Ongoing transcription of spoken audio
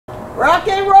Rock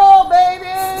and roll,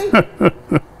 baby!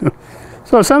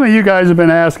 So some of you guys have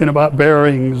been asking about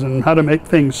bearings and how to make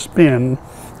things spin.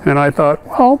 And I thought,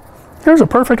 well, here's a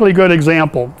perfectly good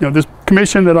example. You know, this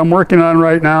commission that I'm working on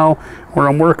right now, where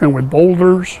I'm working with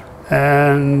boulders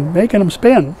and making them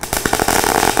spin.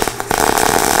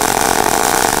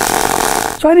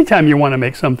 So anytime you want to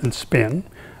make something spin,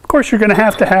 of course you're going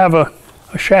to have a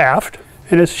shaft,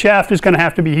 and this shaft is going to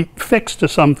have to be fixed to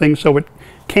something so it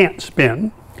can't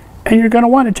spin. And you're going to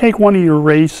want to take one of your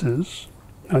races.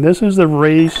 Now this is the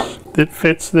race that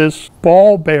fits this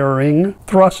ball bearing,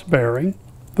 thrust bearing.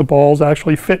 The balls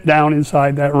actually fit down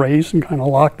inside that race and kind of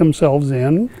lock themselves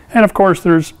in. And of course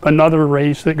there's another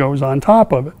race that goes on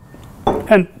top of it.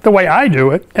 And the way I do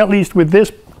it, at least with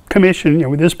this commission, you know,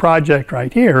 with this project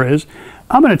right here, is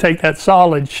I'm going to take that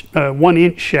solid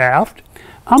 1-inch shaft.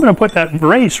 I'm going to put that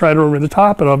race right over the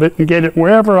top of it and get it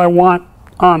wherever I want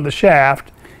on the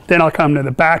shaft. Then I'll come to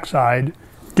the back side,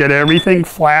 get everything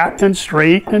flat and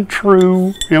straight and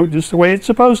true, you know, just the way it's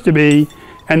supposed to be.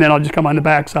 And then I'll just come on the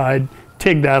back side,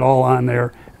 TIG that all on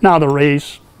there. Now the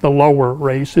race, the lower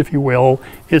race, if you will,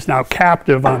 is now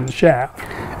captive on the shaft.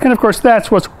 And of course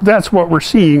that's what we're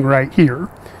seeing right here,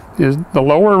 is the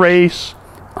lower race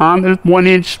on the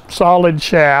 1-inch solid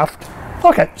shaft.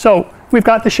 Okay, so we've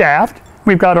got the shaft,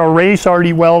 we've got our race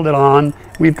already welded on,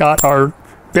 we've got our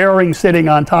bearing sitting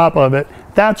on top of it.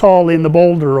 That's all in the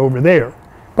boulder over there.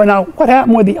 But now what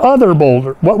happened with the other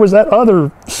boulder? What was that other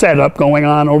setup going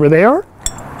on over there?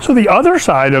 So the other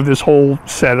side of this whole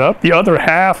setup, the other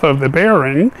half of the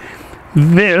bearing,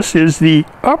 this is the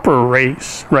upper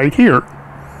race right here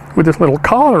with this little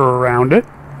collar around it.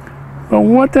 Well,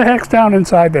 what the heck's down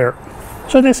inside there?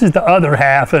 So this is the other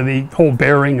half of the whole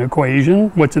bearing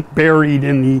equation, what's buried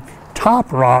in the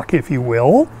top rock, if you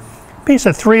will. Piece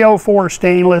of 304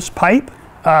 stainless pipe,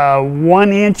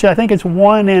 1 inch, I think it's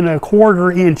 1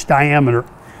 1/4 inch diameter.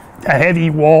 A heavy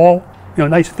wall, you know,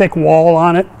 nice thick wall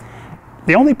on it.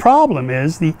 The only problem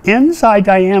is the inside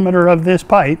diameter of this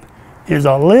pipe is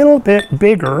a little bit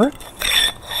bigger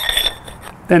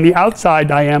than the outside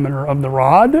diameter of the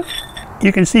rod.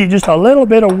 You can see just a little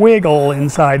bit of wiggle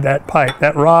inside that pipe.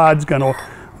 That rod's going to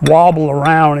wobble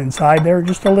around inside there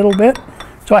just a little bit.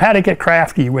 So I had to get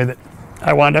crafty with it.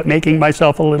 I wound up making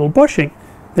myself a little bushing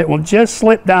that will just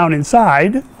slip down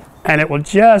inside, and it will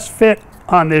just fit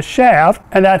on this shaft,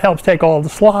 and that helps take all the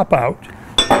slop out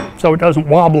so it doesn't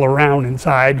wobble around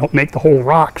inside, don't make the whole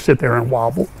rock sit there and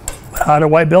wobble. How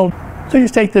do I build? So you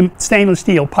just take the stainless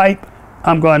steel pipe.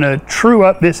 I'm going to true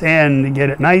up this end and get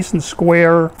it nice and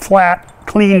square, flat,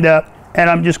 cleaned up, and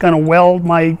I'm just going to weld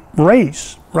my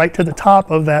race right to the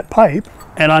top of that pipe.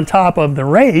 And on top of the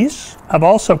race, I've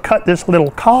also cut this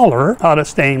little collar out of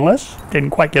stainless. Didn't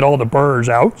quite get all the burrs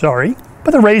out, sorry.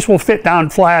 But the race will fit down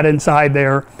flat inside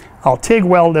there. I'll TIG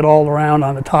weld it all around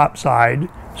on the top side.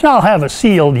 So I'll have a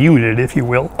sealed unit, if you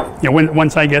will. You know,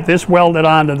 once I get this welded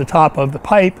onto the top of the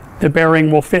pipe, the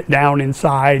bearing will fit down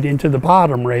inside into the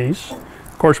bottom race.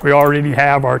 Of course, we already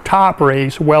have our top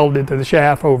race welded to the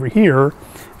shaft over here,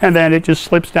 and then it just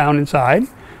slips down inside.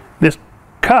 This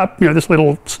cup, you know, this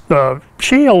little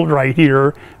shield right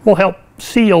here will help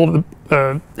seal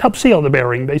the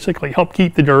bearing, basically help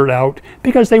keep the dirt out,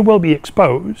 because they will be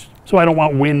exposed. So I don't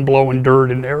want wind blowing dirt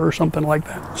in there or something like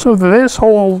that. So this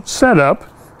whole setup,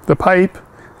 the pipe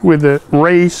with the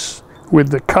race with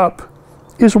the cup,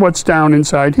 is what's down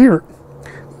inside here.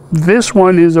 This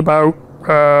one is about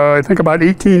I think about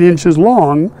 18 inches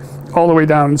long, all the way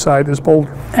down inside this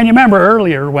boulder. And you remember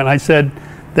earlier when I said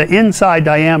the inside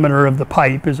diameter of the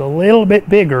pipe is a little bit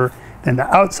bigger than the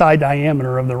outside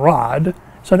diameter of the rod.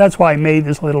 So that's why I made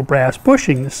this little brass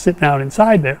bushing to sit down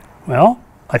inside there. Well,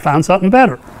 I found something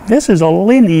better. This is a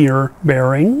linear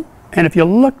bearing, and if you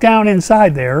look down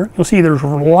inside there, you'll see there's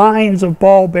lines of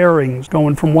ball bearings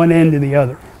going from one end to the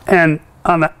other. And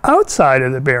on the outside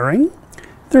of the bearing,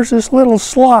 there's this little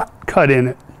slot cut in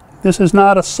it. This is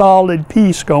not a solid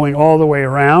piece going all the way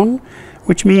around,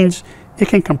 which means it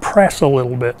can compress a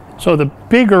little bit. So the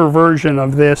bigger version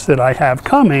of this that I have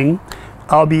coming,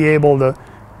 I'll be able to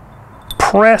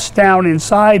press down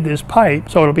inside this pipe,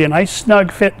 so it'll be a nice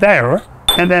snug fit there.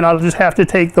 And then I'll just have to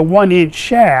take the 1-inch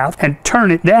shaft and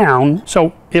turn it down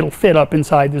so it'll fit up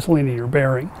inside this linear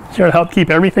bearing. So it'll help keep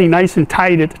everything nice and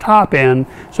tight at the top end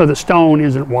so the stone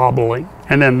isn't wobbling.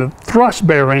 And then the thrust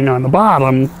bearing on the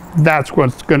bottom, that's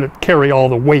what's going to carry all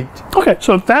the weight. Okay,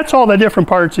 so that's all the different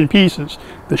parts and pieces.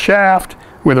 The shaft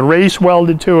with a race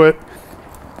welded to it,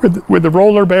 with the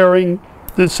roller bearing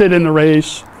that sit in the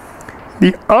race,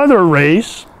 the other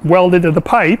race welded to the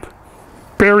pipe,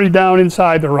 buried down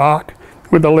inside the rock,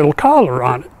 with a little collar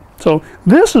on it. So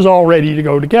this is all ready to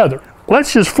go together.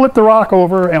 Let's just flip the rock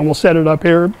over and we'll set it up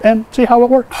here and see how it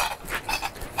works.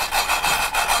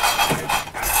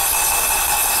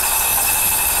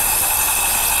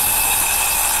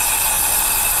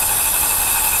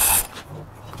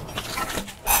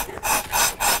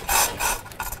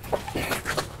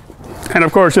 And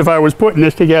of course, if I was putting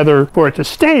this together for it to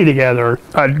stay together,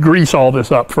 I'd grease all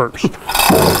this up first.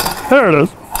 There it is.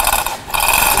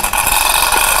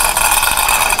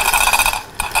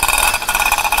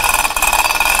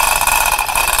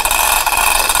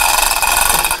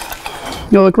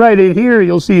 You look right in here,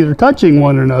 you'll see they're touching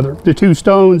one another. The two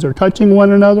stones are touching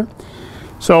one another.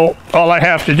 So all I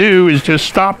have to do is just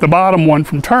stop the bottom one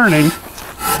from turning.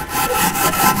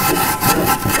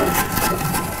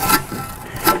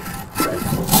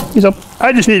 So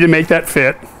I just need to make that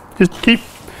fit. Just keep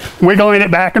wiggling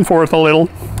it back and forth a little.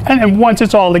 And then once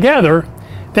it's all together,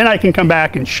 then I can come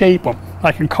back and shape them.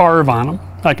 I can carve on them.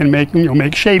 I can make,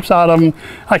 make shapes out of them.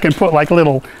 I can put like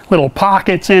little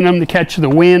pockets in them to catch the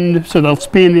wind so they'll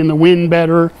spin in the wind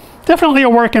better. Definitely a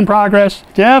work in progress.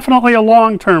 Definitely a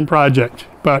long-term project.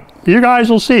 But you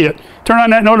guys will see it. Turn on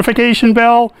that notification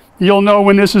bell. You'll know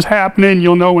when this is happening.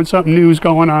 You'll know when something new is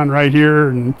going on right here.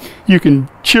 And you can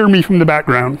cheer me from the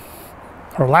background.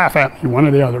 Or laugh at me, one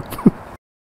or the other.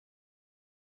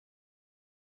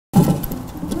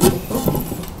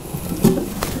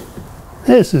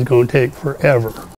 This is going to take forever.